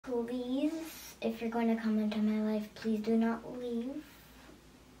if you're going to come into my life, please do not leave.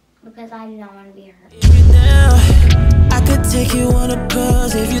 Because I do not want to be hurt. If you're down, I could take you on a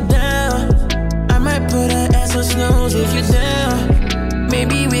cruise if you're down. I might put an ass on snooze if you're down.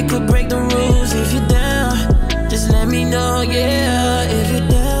 Maybe we could break the rules if you're down. Just let me know, yeah, if you're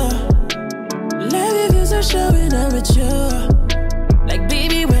down. Love you feel so sure when I'm with you. Like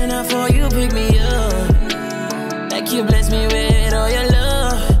baby, when I fall, you pick me up. Like you bless me with all your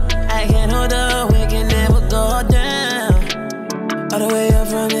love. I can't hold up, we can never go down. All the way up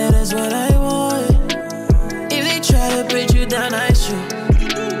from there, that's what I want. If they try to break you down, I shoot.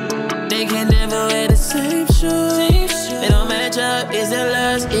 They can never wear the same shoes. They don't match up, it's their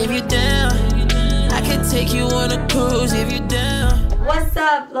loss if you down. I can take you on a cruise if you down. What's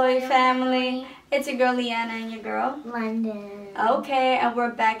up, Loyal family? It's your girl LIANA and your girl London. Okay, and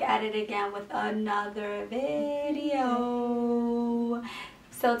we're back at it again with another video.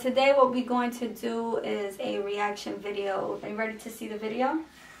 So today what we're going to do is a reaction video. Are you ready to see the video?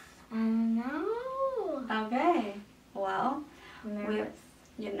 No. Okay. Well, I'm nervous.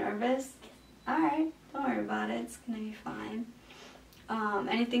 You're nervous? Alright, don't worry about it. It's gonna be fine.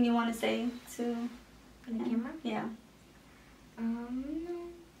 Anything you want to say to the camera? Yeah. No.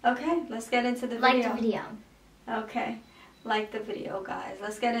 Okay, let's get into the video. Like the video. Okay. Like the video, guys.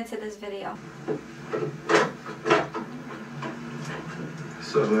 Let's get into this video.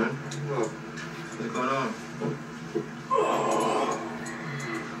 What's up, man? What's going on?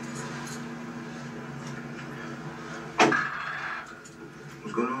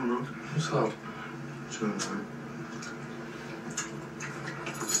 What's going on, bro? What's up? Chilling, man.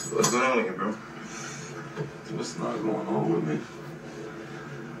 What's going on with you, bro? What's not going on with me?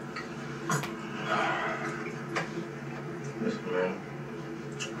 Listen, man.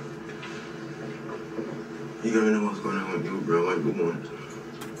 You gotta know what's going on with you, bro. What you want?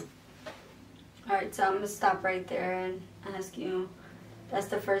 Alright, so I'm going to stop right there and ask you, that's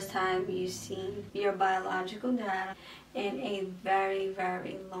the first time you've seen your biological dad in a very,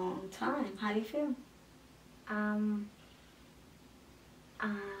 very long time. How do you feel? I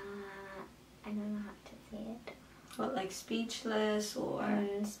don't know how to say it. What, like speechless or?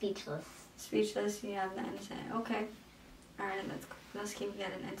 Speechless. Speechless, you have nothing to say. Okay. Alright, let's keep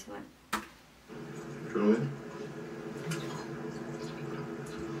getting into it. Truly?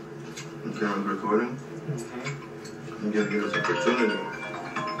 The camera's recording? You gotta give us an opportunity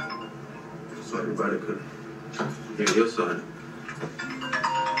so everybody could hear your side.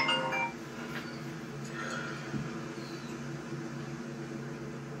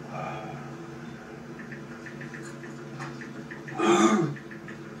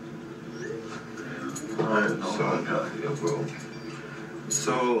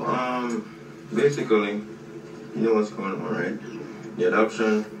 So, basically, you know what's going on, right? The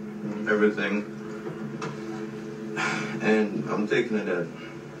adoption, everything. And I'm taking it that,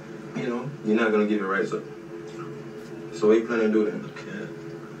 you know, you're not going to give your rights up. So what are you planning to do then?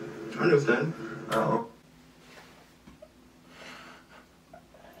 Okay. I understand.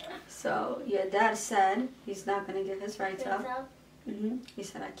 So, your dad said he's not going to give his rights up. He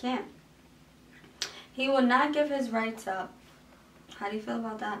said, I can't. He will not give his rights up. How do you feel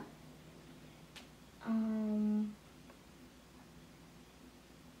about that?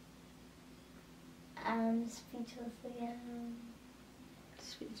 Speechless again.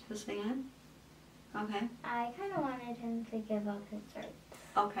 Speechless again? Okay. I kind of wanted him to give up his rights.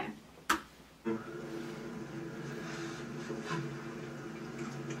 Okay.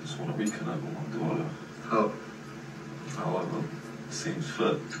 Just want to reconnect with my daughter. How? However, it seems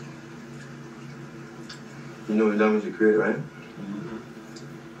fit. You know the damage you create, right?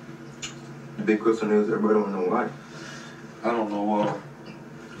 The big question is, everybody don't know why. I don't know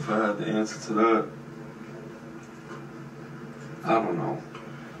if I had the answer to that. I don't know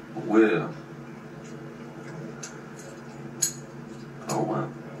where I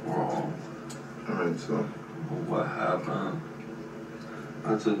went wrong. Alright, so. Or what happened.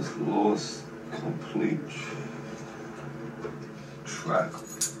 I just lost complete track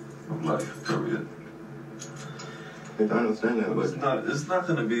of life, period. I understand that, but It's not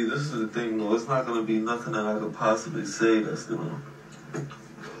gonna be, this is the thing though, it's not gonna be nothing that I could possibly say that's gonna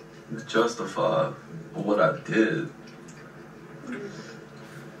justify what I did.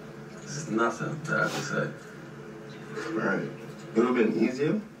 There's nothing that I can say. alright. It would have been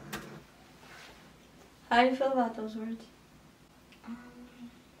easier. How do you feel about those words?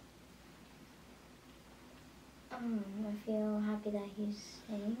 I feel happy that he's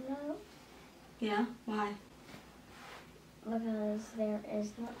saying that. Yeah? Why? Because there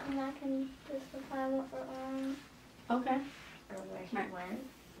is nothing that can justify what we're on. Okay. Or where he went.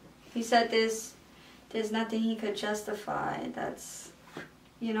 He said there's nothing he could justify. That's,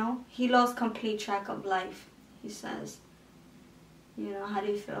 you know, he lost complete track of life, he says. You know, how do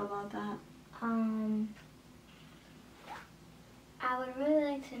you feel about that? I would really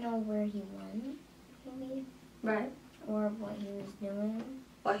like to know where he went, maybe. Right. Or what he was doing.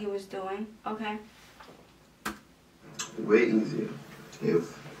 What he was doing, okay. Way easier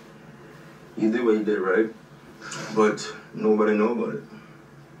if you did what you did, right? But nobody know about it.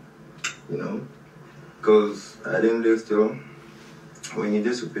 You know? Because at the end of the day still, when you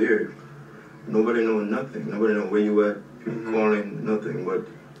disappeared, nobody know nothing. Nobody know where you at, people calling, nothing. But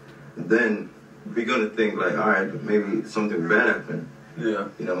then we're gonna think like, alright, maybe something bad happened. Yeah.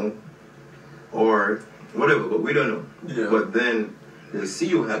 You know? Or whatever, but we don't know. Yeah. But then they see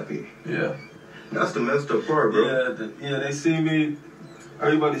you happy. Yeah. That's the messed up part, bro. Yeah, they see me,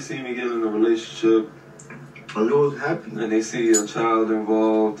 everybody see me get in a relationship. And you was happy. And they see a child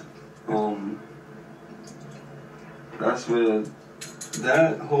involved. That's where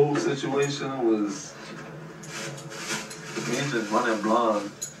that whole situation was me just running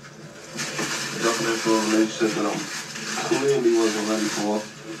blind. Jumping into a relationship that I clearly wasn't ready for.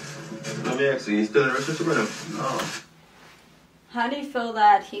 Let me ask you still in a relationship with him? No. How do you feel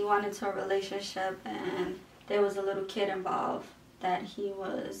that he went into a relationship and there was a little kid involved, that he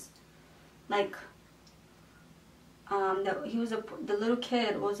was like, the little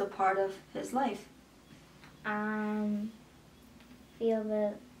kid was a part of his life? Feel a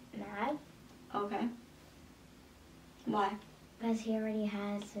bit mad. Okay. Why? Because he already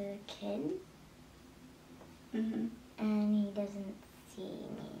has a kid. Mm-hmm. And he doesn't see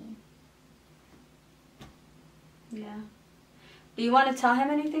me. Yeah. Do you want to tell him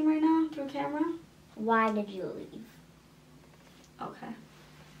anything right now through camera? Why did you leave? Okay.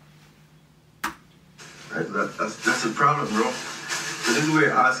 That's the problem, bro. So this is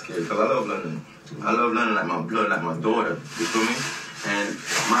where I ask it, because I love London. I love London like my blood, like my daughter. You feel me? And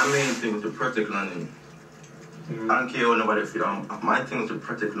my main thing was to protect London. I don't care what nobody feel. My thing was to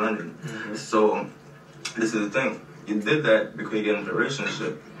protect London. So this is the thing. You did that because you get into a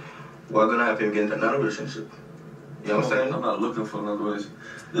relationship. What's gonna happen if you get into another relationship? You know what I'm saying? I'm not looking for another relationship.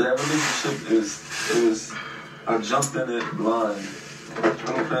 That relationship I jumped in it blind. I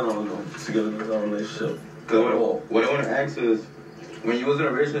don't plan on going to get into a relationship. What I want to ask is, when you was in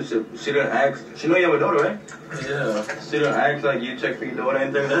a relationship, she didn't ask, she know you have a daughter, right? Yeah. She didn't ask like you check for your daughter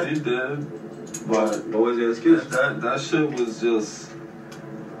and anything like that? She did. But what was your excuse? That shit was just...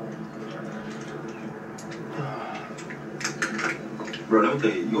 Bro, let me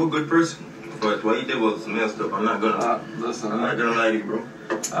tell you, you're a good person. But what you did was messed up. I'm not gonna lie to you, bro.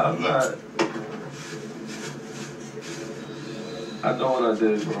 I'm not. I know what I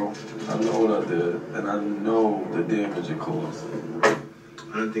did, bro. I know what I did, and I know the damage it caused.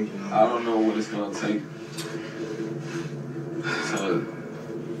 I don't think you know. I don't know what it's gonna take to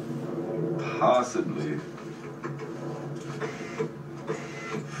possibly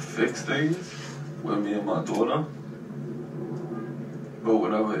fix things with me and my daughter, but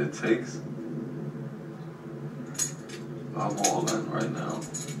whatever it takes, I'm all in right now.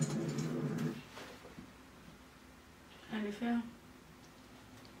 How do you feel?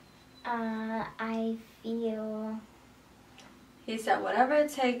 I feel... He said whatever it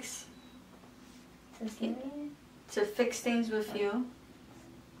takes to fix things with you,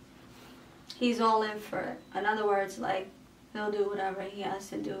 he's all in for it. In other words, like, he'll do whatever he has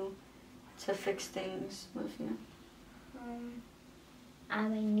to do to fix things with you. I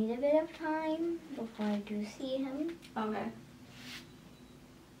may need a bit of time before I do see him. Okay.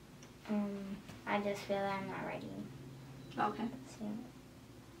 I just feel that I'm not ready. Okay. So.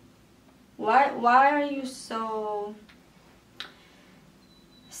 Why are you so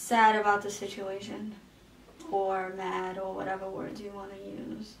sad about the situation? Or mad, or whatever words you want to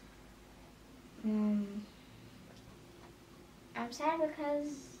use? I'm sad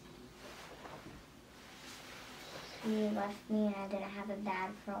because he left me and I didn't have a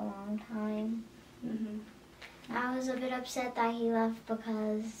dad for a long time. I was a bit upset that he left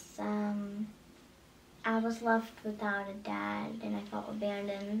because I was left without a dad and I felt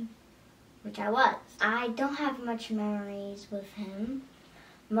abandoned, which I was. I don't have much memories with him.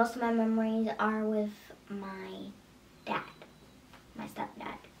 Most of my memories are with my dad, my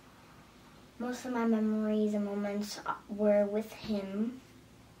stepdad. Most of my memories and moments were with him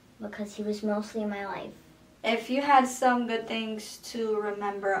because he was mostly in my life. If you had some good things to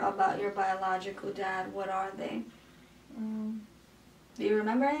remember about your biological dad, what are they? Do you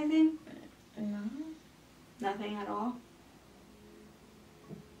remember anything? No. Nothing at all?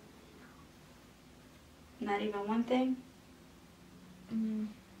 Not even one thing?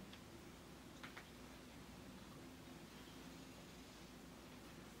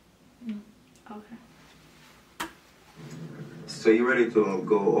 Okay. So you ready to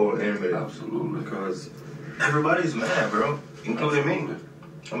go all in with it? Absolutely. Because everybody's mad, bro, including me.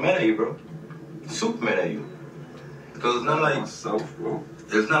 I'm mad at you, bro. Super mad at you. Because it's not like myself, bro.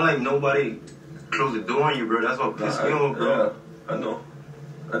 It's not like nobody closed the door on you, bro. That's what pissed me off, bro. Yeah, I know.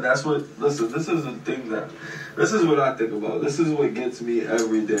 And that's what, listen, this is the thing this is what I think about. This is what gets me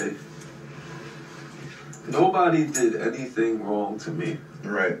every day. Nobody did anything wrong to me.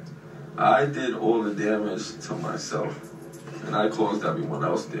 Right. I did all the damage to myself. And I caused everyone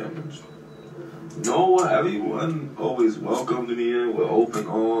else damage. Everyone always welcomed me in with open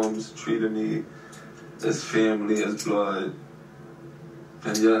arms, treated me as family, as blood.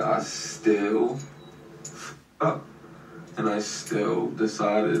 And yet I still up. And I still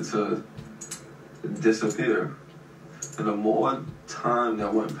decided to disappear. And the more time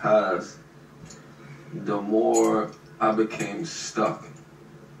that went past, the more I became stuck.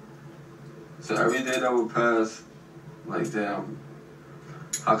 So every day that would pass, like, damn,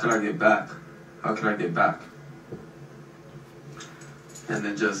 how can I get back? How can I get back? And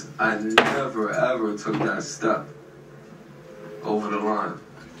then I never ever took that step over the line.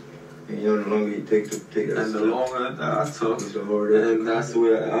 And you know, the longer you take that and step, the longer that I took, the harder. And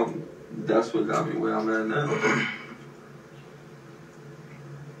that's what got me where I'm at now.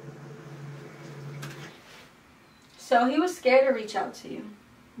 So he was scared to reach out to you.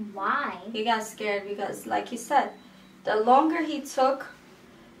 Why? He got scared because, like he said, the longer he took,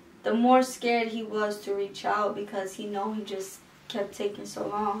 the more scared he was to reach out because he just kept taking so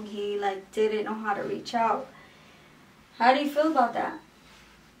long. He didn't know how to reach out. How do you feel about that?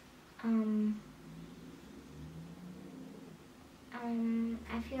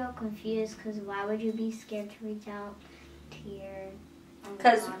 I feel confused because why would you be scared to reach out to your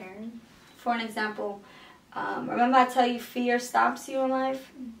daughter? For an example, remember I tell you fear stops you in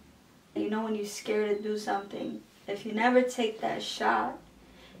life? You know when you're scared to do something, if you never take that shot,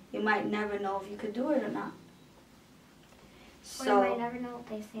 you might never know if you could do it or not. So, or you might never know what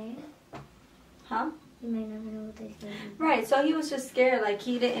they say. Huh? You might never know what they say. Right, so he was just scared,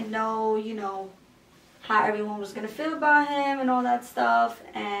 he didn't know, how everyone was going to feel about him and all that stuff.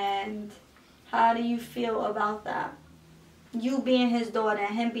 And how do you feel about that? You being his daughter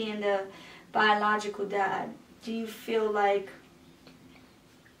and him being the biological dad, do you feel like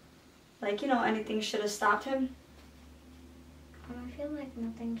anything should have stopped him? I feel like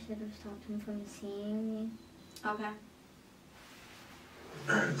nothing should have stopped him from seeing me. Okay.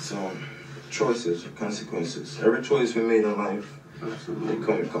 Alright, so choices, consequences. Every choice we made in life, absolutely, they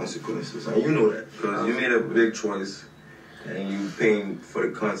come with consequences. And you know that, because you made a big choice, and you paying for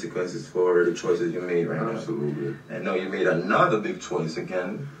the consequences for the choices you made right now. Absolutely. And now you made another big choice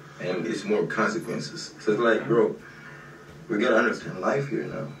again, and it's more consequences. So it's like, bro, we gotta understand life here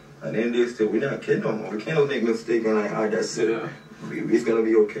now. At the end of the day, we're not kids no more. We can't make mistakes and that's it. Yeah. It's gonna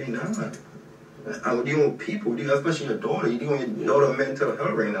be okay now. I'm dealing with people, especially your daughter. You're dealing with your daughter's mental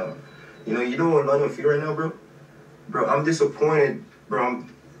health right now. You know what London feel right now, bro? Bro, I'm disappointed, bro.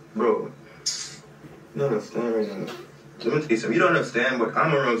 You don't understand right now. Let me tell you something. You don't understand, but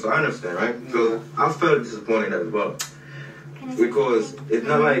I'm around, so I understand, right? Because I felt disappointed as well. Because it's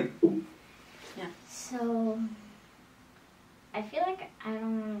not like... Yeah. So, I feel like I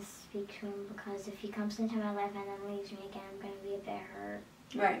don't want to speak to him because if he comes into my life and then leaves me again, I'm going to be a bit hurt.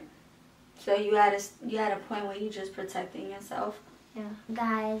 Right. So you had a point where you're just protecting yourself? Yeah.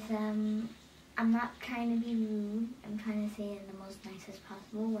 Guys, I'm not trying to be rude. I'm trying to say it in the most nicest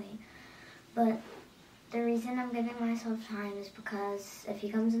possible way. But the reason I'm giving myself time is because if he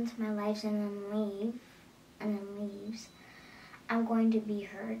comes into my life and then leaves, I'm going to be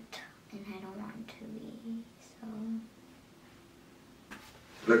hurt, and I don't want to be, so...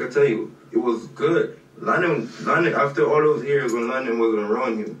 Like I tell you, it was good. London, after all those years when London wasn't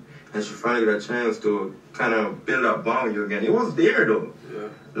around you, and she finally got a chance to kind of build that bond with you again, it was there, though. Yeah.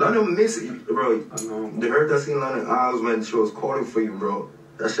 London missed it, bro. I know. The hurt I seen London's eyes when she was calling for you, bro.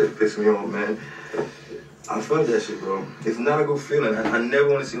 That shit pissed me off, man. I felt that shit, bro. It's not a good feeling. I never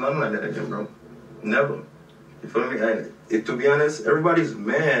want to see London like that again, bro. Never. You feel me? And to be honest, everybody's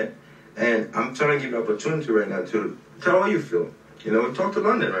mad, and I'm trying to give you an opportunity right now to tell how you feel. You know, talk to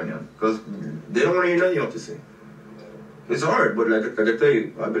London right now, because they don't want to hear nothing you have to say. It's hard, but like I tell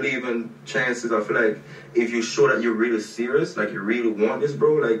you, I believe in chances. I feel like if you show that you're really serious, like you really want this,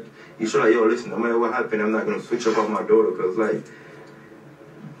 bro, like you show that, yo, listen, no matter what happened, I'm not going to switch up on my daughter, because like,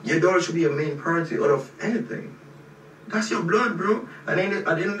 your daughter should be a main priority out of anything. That's your blood, bro. I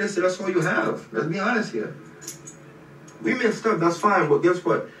didn't listen, that's all you have. Let's be honest here. We messed up, that's fine, but guess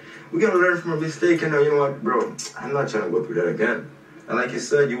what? We gotta learn from a mistake, and you know what, bro? I'm not trying to go through that again. And like you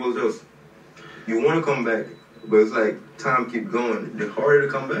said, you will just You want to come back, but it's like time keep going. The harder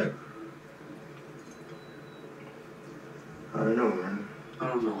to come back. I don't know, man. I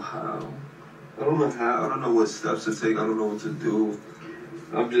don't know how. I don't know how. I don't know what steps to take. I don't know what to do.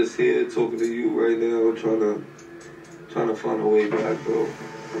 I'm just here talking to you right now, trying to find a way back, bro.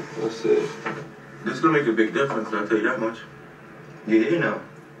 That's it. This is gonna make a big difference. I'll tell you that much. You're here now,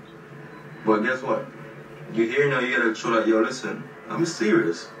 but guess what? You're here now. You gotta show that, yo, listen, I'm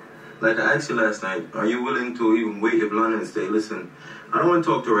serious. Like I asked you last night, are you willing to even wait if London and say, listen, I don't want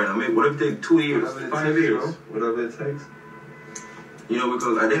to talk to her right now. Maybe what if it takes 2 years, 5 years? Bro. Whatever it takes. You know,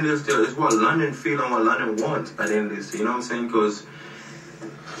 because at the end of this day, it's what London feel and what London wants at the end of this. You know what I'm saying? Because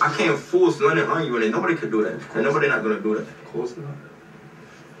I can't force London on you, and nobody can do that. And nobody not going to do that. Of course not.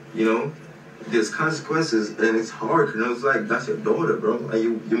 You know? There's consequences, and it's hard. You know, it's like, that's your daughter, bro.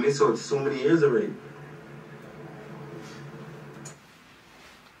 And you miss out so many years already.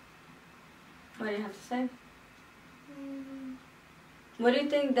 What do you have to say? What do you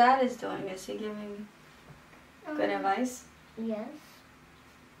think Dad is doing? Is he giving good advice? Yes.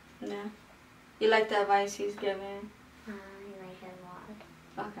 Yeah. You like the advice he's giving? I like it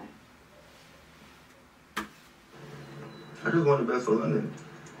a lot. Okay. I just want the best for London.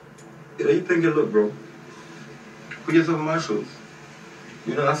 You know, you think it look, bro. Put yourself in my shoes.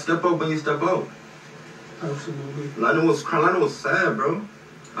 You know, I step up when you step out. Absolutely. London was crying. London was sad, bro.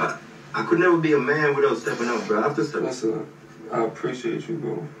 I could never be a man without stepping up, bro. I have to step up. Listen, I appreciate you,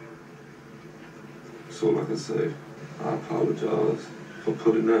 bro. That's all I can say. I apologize for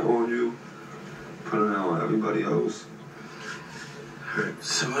putting that on you, putting that on everybody else. Alright,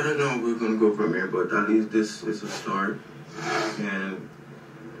 so I don't know where we're going to go from here, but at least this is a start. And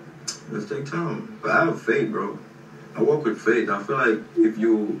let's take time. But I have faith, bro. I walk with faith. I feel like if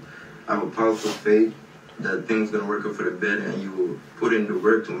you have a positive faith that things going to work out for the better and you put in the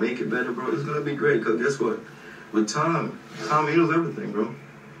work to make it better, bro, it's going to be great. Because guess what? With time heals everything, bro.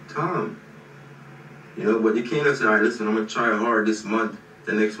 Time. You know, but you can't just say, all right, listen, I'm going to try hard this month.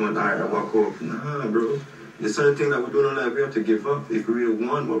 The next month, all right, I walk off. Nah, bro. There's certain things that we're doing in life we have to give up. If we really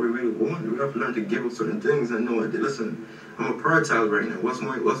want what we really want, we have to learn to give up certain things and know that, listen, I'm going to prioritize right now. What's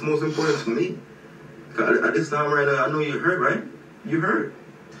most important to me? At this time right now, I know you hurt, right? You hurt.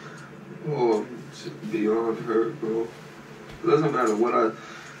 Oh, beyond hurt, bro. It doesn't matter what I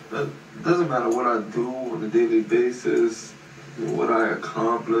do on a daily basis, what I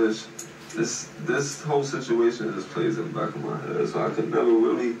accomplish. This whole situation just plays in the back of my head, so I could never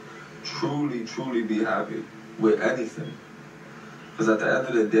really, truly be happy with anything. Because at the end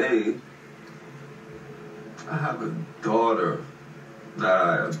of the day, I have a daughter that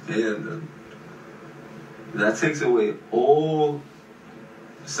I abandoned. That takes away all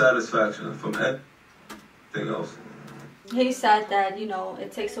satisfaction from anything else. He said that, you know,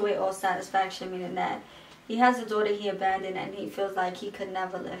 it takes away all satisfaction, meaning that he has a daughter he abandoned and he feels like he could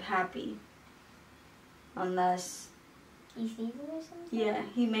never live happy unless You see them or something? yeah,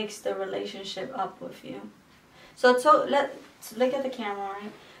 he makes the relationship up with you. So let's look at the camera,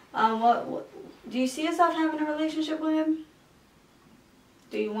 right? What do you see yourself having a relationship with him?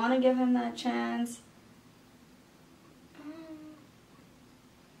 Do you want to give him that chance?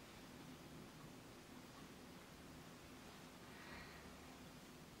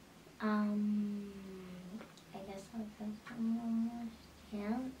 I guess I'll give him one more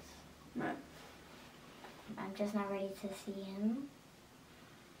chance. Right. I'm just not ready to see him.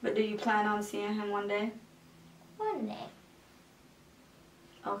 But do you plan on seeing him one day? One day.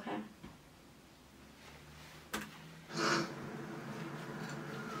 Okay.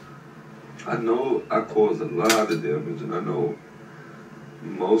 I know I caused a lot of damage, and I know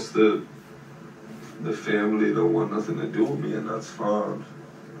most of the family don't want nothing to do with me, and that's fine.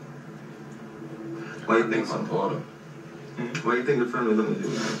 Why you think my so? daughter? Why you think the family don't do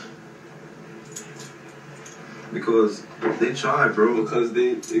that? Because they tried, bro. Because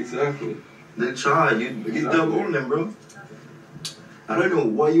exactly. They tried. You dug on them, bro. I don't know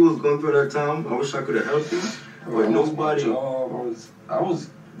what you was going through at that time. I wish I could have helped you. But nobody. I was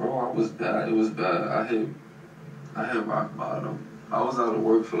bad. It was bad. I hit rock bottom. I was out of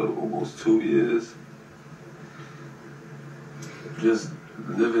work for almost 2 years. Just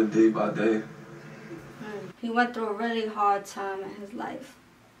living day by day. He went through a really hard time in his life.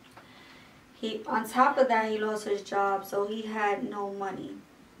 On top of that, he lost his job, so he had no money.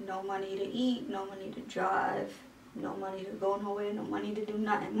 No money to eat, no money to drive, no money to go nowhere, no money to do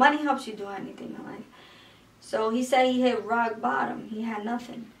nothing. Money helps you do anything in life. So he said he hit rock bottom. He had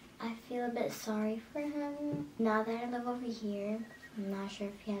nothing. I feel a bit sorry for him. Now that I live over here, I'm not sure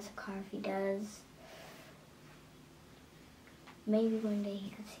if he has a car. If he does, maybe one day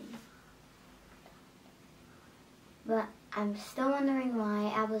he could see. But I'm still wondering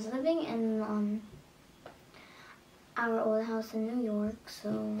why. I was living in our old house in New York,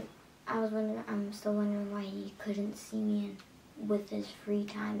 so I'm still wondering why he couldn't see me with his free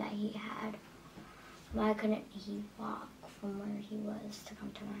time that he had. Why couldn't he walk from where he was to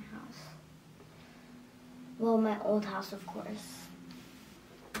come to my house? Well, my old house, of course.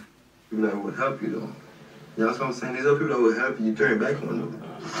 People that would help you, though. You know what I'm saying? These are people that would help you. You turn back on them.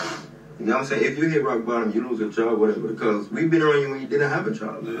 You know what I'm saying? If you hit rock bottom, you lose a job, whatever. Because we've been around you when you didn't have a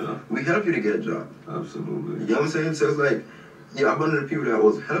job. Yeah. We helped you to get a job. Absolutely. You know what I'm saying? So it's like, yeah, I'm one of the people that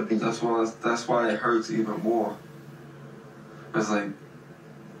was helping you. That's why it hurts even more. It's like,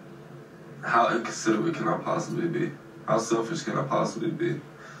 how inconsiderate can I possibly be? How selfish can I possibly be?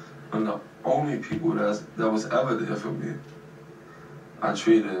 When the only people that was ever there for me, I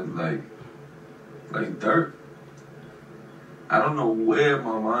treated like dirt. I don't know where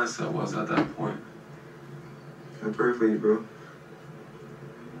my mindset was at that point. I'm praying for you, bro.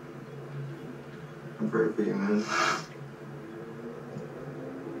 I'm praying for you, man.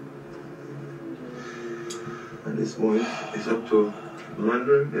 At this point, it's up to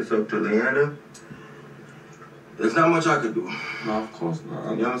London. It's up to LIANA. There's not much I could do. No, of course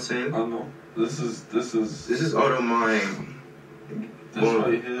not. You know what I'm saying? I know. This is out of my... This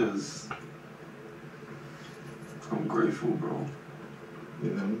right here is... I'm grateful, bro. You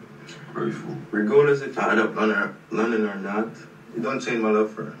know? Grateful. Regardless if I end up London or not, it don't change my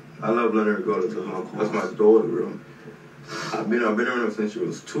love for her. I love London regardless of how. That's my daughter, bro. I've been around her since she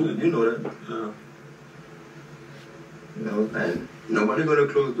was 2. You know that. Yeah. You know, and nobody gonna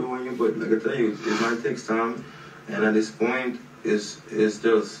close the door on you, but like I tell you, it might take time. And at this point, it's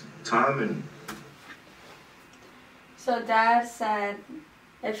just time and... So Dad said,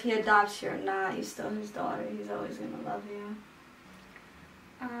 if he adopts you or not, you're still his daughter. He's always going to love you.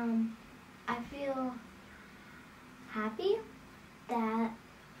 I feel happy that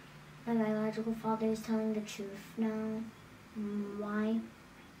my biological father is telling the truth now. Why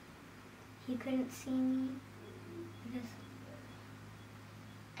he couldn't see me.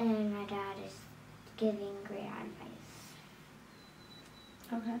 And my dad is giving great advice.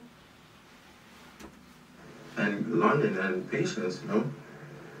 Okay. And London and patience, you know?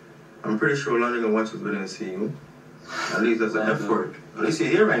 I'm pretty sure London gonna watch this video and see you. At least that's an effort. At least you're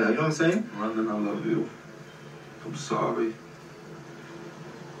here right now, you know what I'm saying? London, I love you. I'm sorry.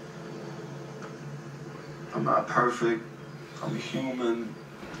 I'm not perfect. I'm human.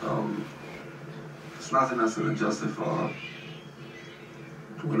 It's nothing that's gonna justify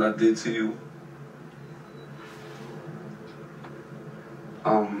what I did to you.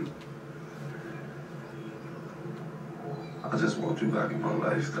 I just want you back in my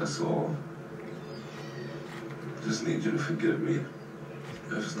life, that's all. Just need you to forgive me.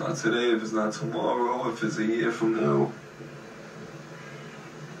 If it's not today, if it's not tomorrow, if it's a year from now.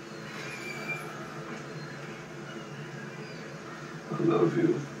 I love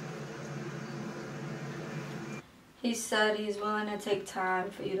you. He said he's willing to take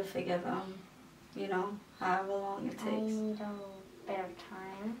time for you to forgive him. You know, however long it takes. I need a bit of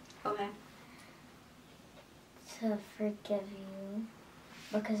time. Okay. To forgive you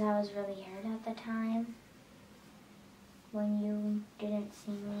because I was really hurt at the time when you didn't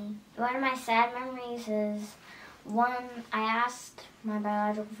see me. One of my sad memories is I asked my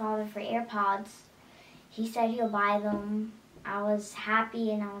biological father for AirPods. He said he'll buy them. I was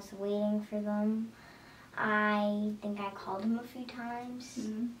happy and I was waiting for them. I think I called him a few times,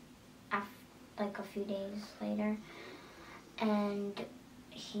 like a few days later, and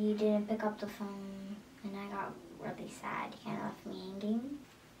he didn't pick up the phone, and I got really sad. He kind of left me hanging.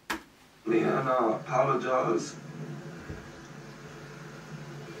 LIANA, I apologize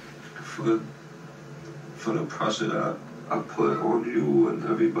for the pressure that I put on you and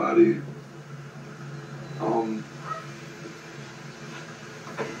everybody.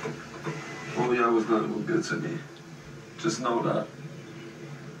 All y'all was nothing but good to me. Just know that.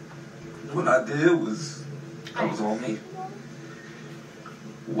 What I did was on me.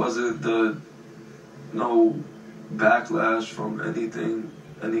 Wasn't no backlash from anything,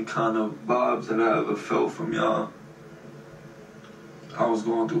 any kind of vibes that I ever felt from y'all. I was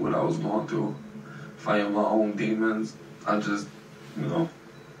going through what I was going through, fighting my own demons. I just, I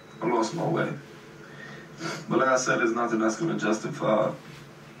lost my way. But like I said, there's nothing that's going to justify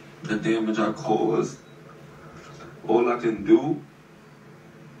the damage I caused. All I can do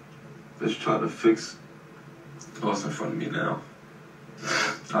is try to fix what's in front of me now.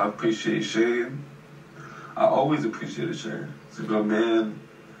 I appreciate Shane. I always appreciated Shane. He's a good man.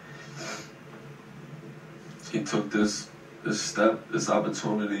 He took this step, this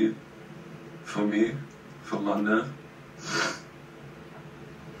opportunity for me, for London.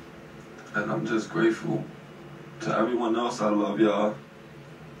 And I'm just grateful. To everyone else, I love y'all.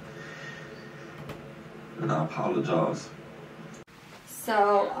 And I apologize.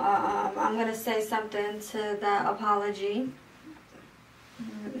 So, I'm going to say something to that apology.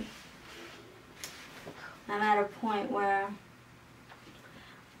 I'm at a point where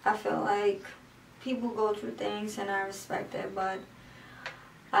I feel like people go through things and I respect it, but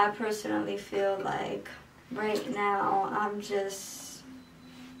I personally feel like right now I'm just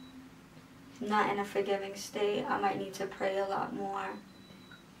not in a forgiving state. I might need to pray a lot more.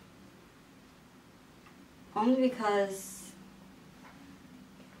 Only because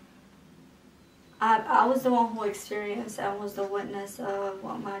I was the one who experienced and was the witness of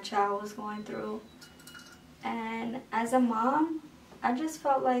what my child was going through. And as a mom, I just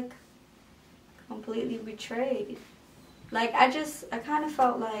felt like completely betrayed. Like, I kind of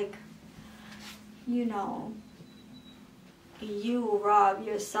felt like, you know, you robbed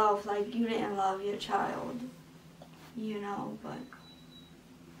yourself, like you didn't love your child, you know, but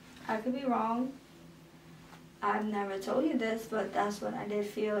I could be wrong. I've never told you this, but that's what I did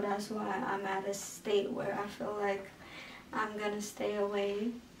feel. That's why I'm at a state where I feel like I'm going to stay away.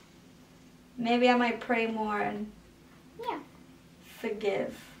 Maybe I might pray more and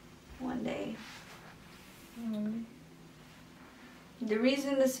forgive one day. The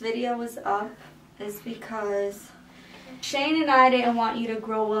reason this video was up is because Shane and I didn't want you to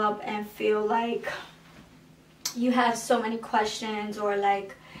grow up and feel like you have so many questions, or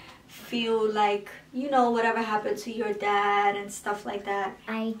like feel like, you know, whatever happened to your dad and stuff like that.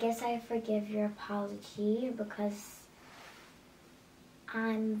 I guess I forgive your apology because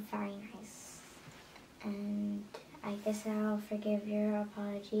I'm very nice. And I guess I'll forgive your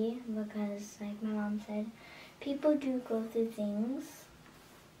apology because, like my mom said, people do go through things.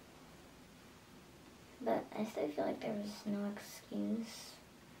 But I still feel like there was no excuse.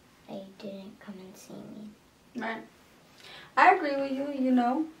 They didn't come and see me. Right. I agree with you, you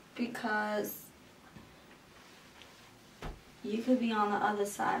know, because you could be on the other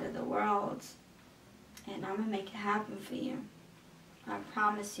side of the world and I'm going to make it happen for you. I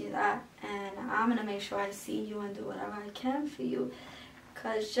promise you that. And I'm going to make sure I see you and do whatever I can for you.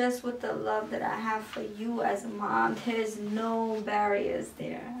 Because just with the love that I have for you as a mom, there's no barriers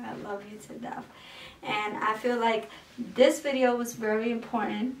there. I love you to death. And I feel like this video was very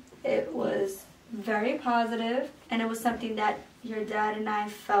important. It was very positive, and it was something that your dad and I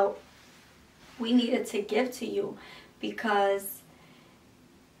felt we needed to give to you, because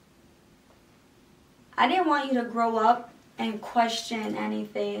I didn't want you to grow up and question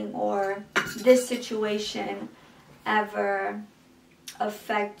anything, or this situation ever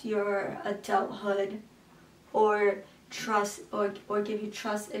affect your adulthood, or trust, or give you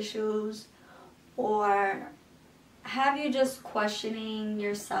trust issues, or have you just questioning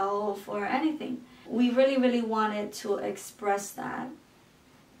yourself or anything. We really, really wanted to express that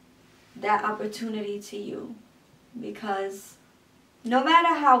opportunity to you, because no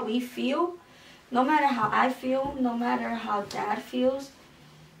matter how we feel, no matter how I feel, no matter how Dad feels,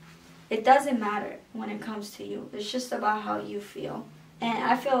 it doesn't matter when it comes to you. It's just about how you feel. And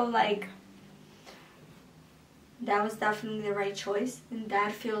I feel like that was definitely the right choice, and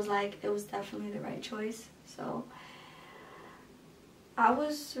Dad feels like it was definitely the right choice. So I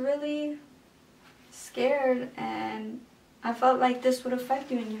was really scared, and I felt like this would affect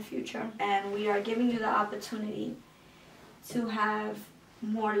you in your future. And we are giving you the opportunity to have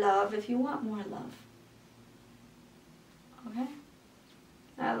more love if you want more love. Okay?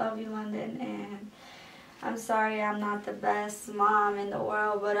 I love you, London, and I'm sorry I'm not the best mom in the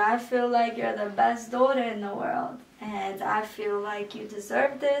world, but I feel like you're the best daughter in the world. And I feel like you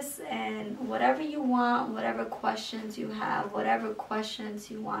deserve this, and whatever you want, whatever questions you have, whatever questions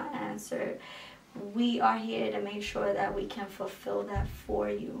you want answered, we are here to make sure that we can fulfill that for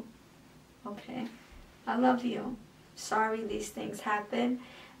you. Okay? I love you. Sorry these things happen.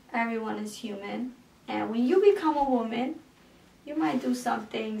 Everyone is human. And when you become a woman, you might do some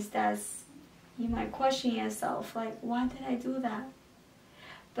things you might question yourself, like, why did I do that?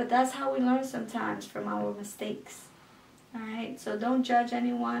 But that's how we learn sometimes, from our mistakes. Alright? So don't judge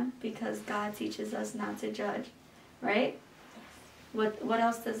anyone, because God teaches us not to judge. Right? What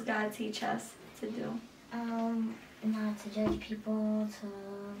else does God teach us to do? Not to judge people, to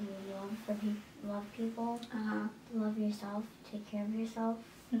love people, love yourself, take care of yourself.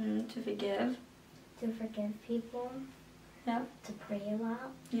 To forgive. To forgive people. Yep. To pray a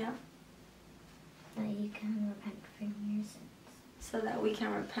lot. Yep. That you can repent from your sins. So that we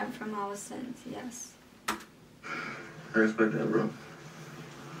can repent from our sins, yes. I respect that, bro.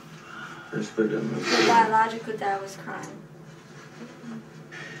 I respect that, man. Your biological dad was crying.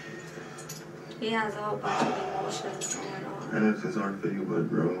 He has a whole bunch of emotions going on. I know it's hard for you, but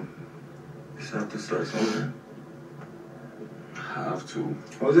bro, you just have to start somewhere. Have to.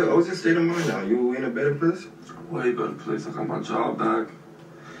 How's your state of mind now? You in a better place? Way better place. I got my job back.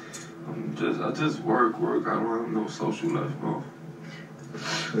 I just work. I don't have no social life, bro.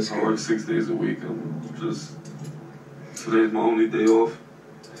 I work 6 days a week. Today's my only day off.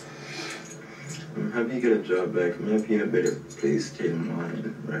 I'm happy you get a job back. I'm happy you're in a better place, state of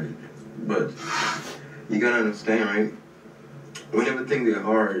mind, right? But you gotta understand, right? Whenever things get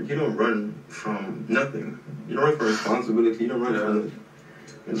hard, you don't run from nothing. You don't run from responsibility. You don't run from it.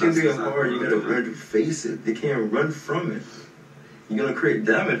 When things get hard, you gotta learn to face it. You can't run from it. You're gonna create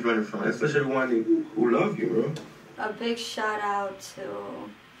damage running from it, especially one who love you, bro. A big shout out to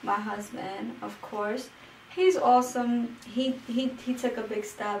my husband, of course. He's awesome. He took a big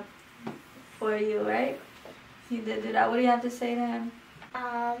step for you, right? He did do that. What do you have to say to him?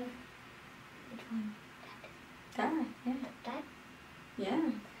 Which one? Dad, yeah. Dad?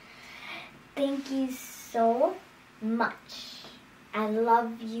 Yeah. Thank you so much. I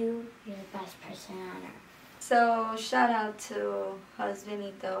love you. You're the best person on earth. So, shout out to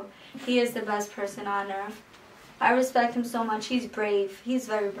husbandito. He is the best person on earth. I respect him so much. He's brave. He's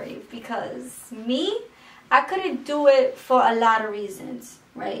very brave. Because me, I couldn't do it for a lot of reasons,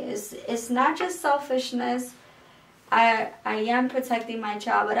 right? It's not just selfishness. I am protecting my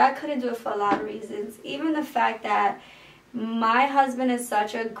child, but I couldn't do it for a lot of reasons. Even the fact that my husband is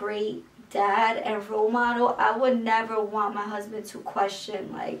such a great dad and role model, I would never want my husband to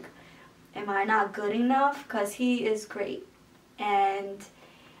question, like, am I not good enough? Because he is great. And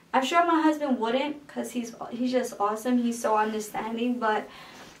I'm sure my husband wouldn't, because he's just awesome. He's so understanding. But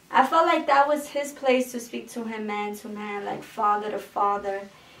I felt like that was his place to speak to him man to man, like father to father.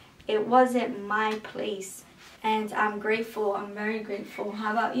 It wasn't my place. And I'm grateful. I'm very grateful.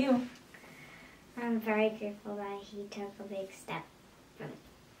 How about you? I'm very grateful that he took a big step.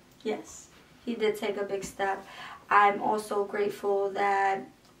 Yes, he did take a big step. I'm also grateful that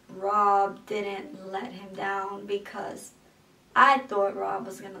Rob didn't let him down, because I thought Rob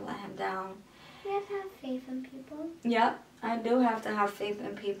was going to let him down. You have to have faith in people. Yep, I do have to have faith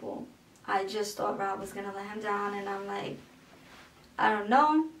in people. I just thought Rob was going to let him down, and I'm like, I don't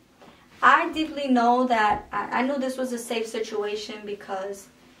know. I deeply know that I knew this was a safe situation, because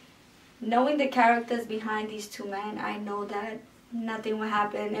knowing the characters behind these two men, I know that nothing would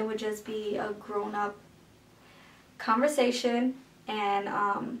happen. It would just be a grown-up conversation. And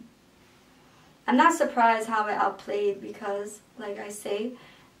I'm not surprised how it outplayed, because, like I say,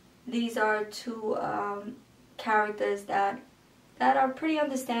 these are two characters that are pretty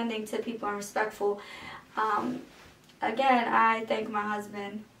understanding to people and respectful. Again, I thank my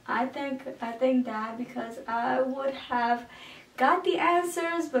husband. I thank Dad, because I would have got the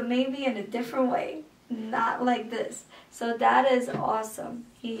answers, but maybe in a different way, not like this. So Dad is awesome.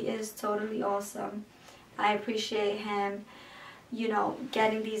 He is totally awesome. I appreciate him, you know,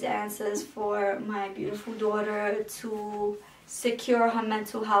 getting these answers for my beautiful daughter to secure her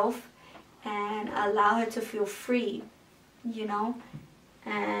mental health and allow her to feel free, you know.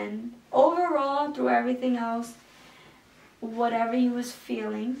 And overall, through everything else, whatever he was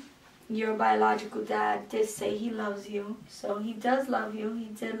feeling, your biological dad did say he loves you. So he does love you. He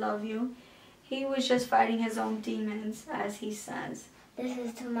did love you. He was just fighting his own demons, as he says. This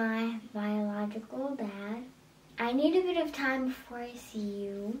is to my biological dad. I need a bit of time before I see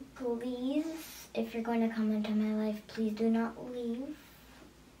you. Please, if you're going to come into my life, please do not leave,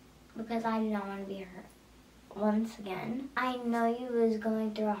 because I do not want to be hurt once again. I know you was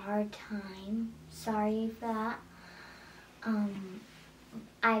going through a hard time. Sorry for that.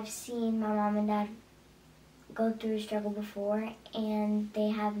 I've seen my mom and dad go through a struggle before, and they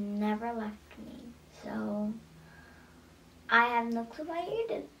have never left me. So I have no clue why you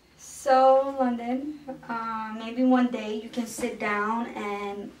did. So, London, maybe one day you can sit down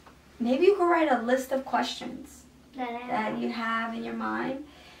and maybe you can write a list of questions that you have in your mind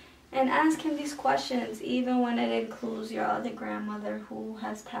and ask him these questions, even when it includes your other grandmother who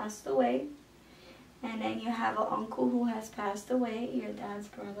has passed away. And then you have an uncle who has passed away, your dad's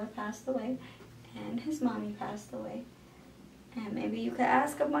brother passed away, and his mommy passed away. And maybe you could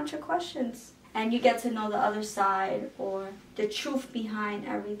ask a bunch of questions, and you get to know the other side, or the truth behind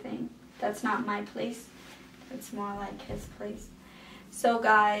everything. That's not my place. It's more like his place. So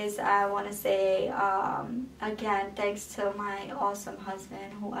guys, I want to say, again, thanks to my awesome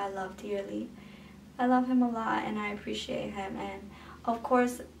husband, who I love dearly. I love him a lot, and I appreciate him. And of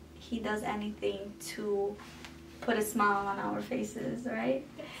course, he does anything to put a smile on our faces, right?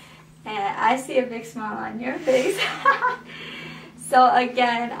 And I see a big smile on your face. So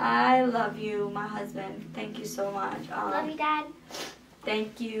again, I love you, my husband. Thank you so much. Love you, Dad.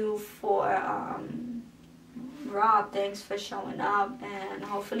 Thank you for Rob. Thanks for showing up, and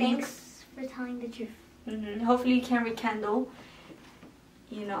hopefully Thanks for telling the truth. hopefully you can rekindle.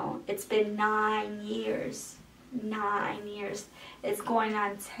 You know, it's been 9 years. 9 years. It's going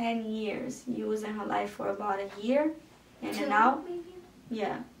on 10 years. You was in her life for about a year, in and out. Maybe?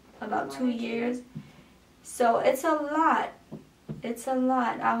 Yeah, about 2 years. So it's a lot. It's a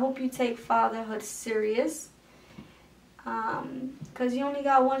lot. I hope you take fatherhood serious. Because you only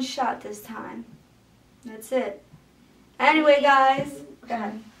got one shot this time. That's it. Anyway, guys. Go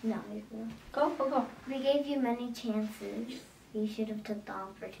ahead. No, Go. we gave you many chances. You should have took the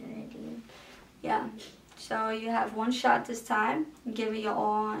opportunity. Yeah. So you have one shot this time. Give it your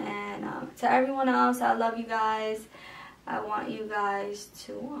all. And to everyone else, I love you guys. I want you guys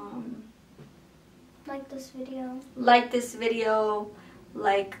to Like this video. like this video,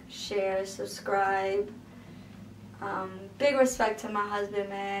 like, share, subscribe. Big respect to my husband,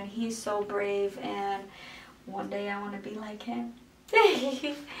 man. He's so brave, and one day I want to be like him.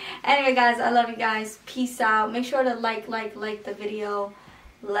 Anyway, guys, I love you guys. Peace out. Make sure to like the video.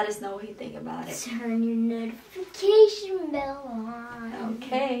 Let us know what you think about it. Turn your notification bell on.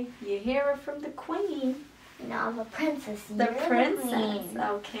 Okay, you hear it from the queen. No, the princess. The You're princess. queen.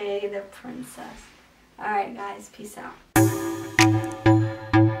 Okay, the princess. All right, guys. Peace out.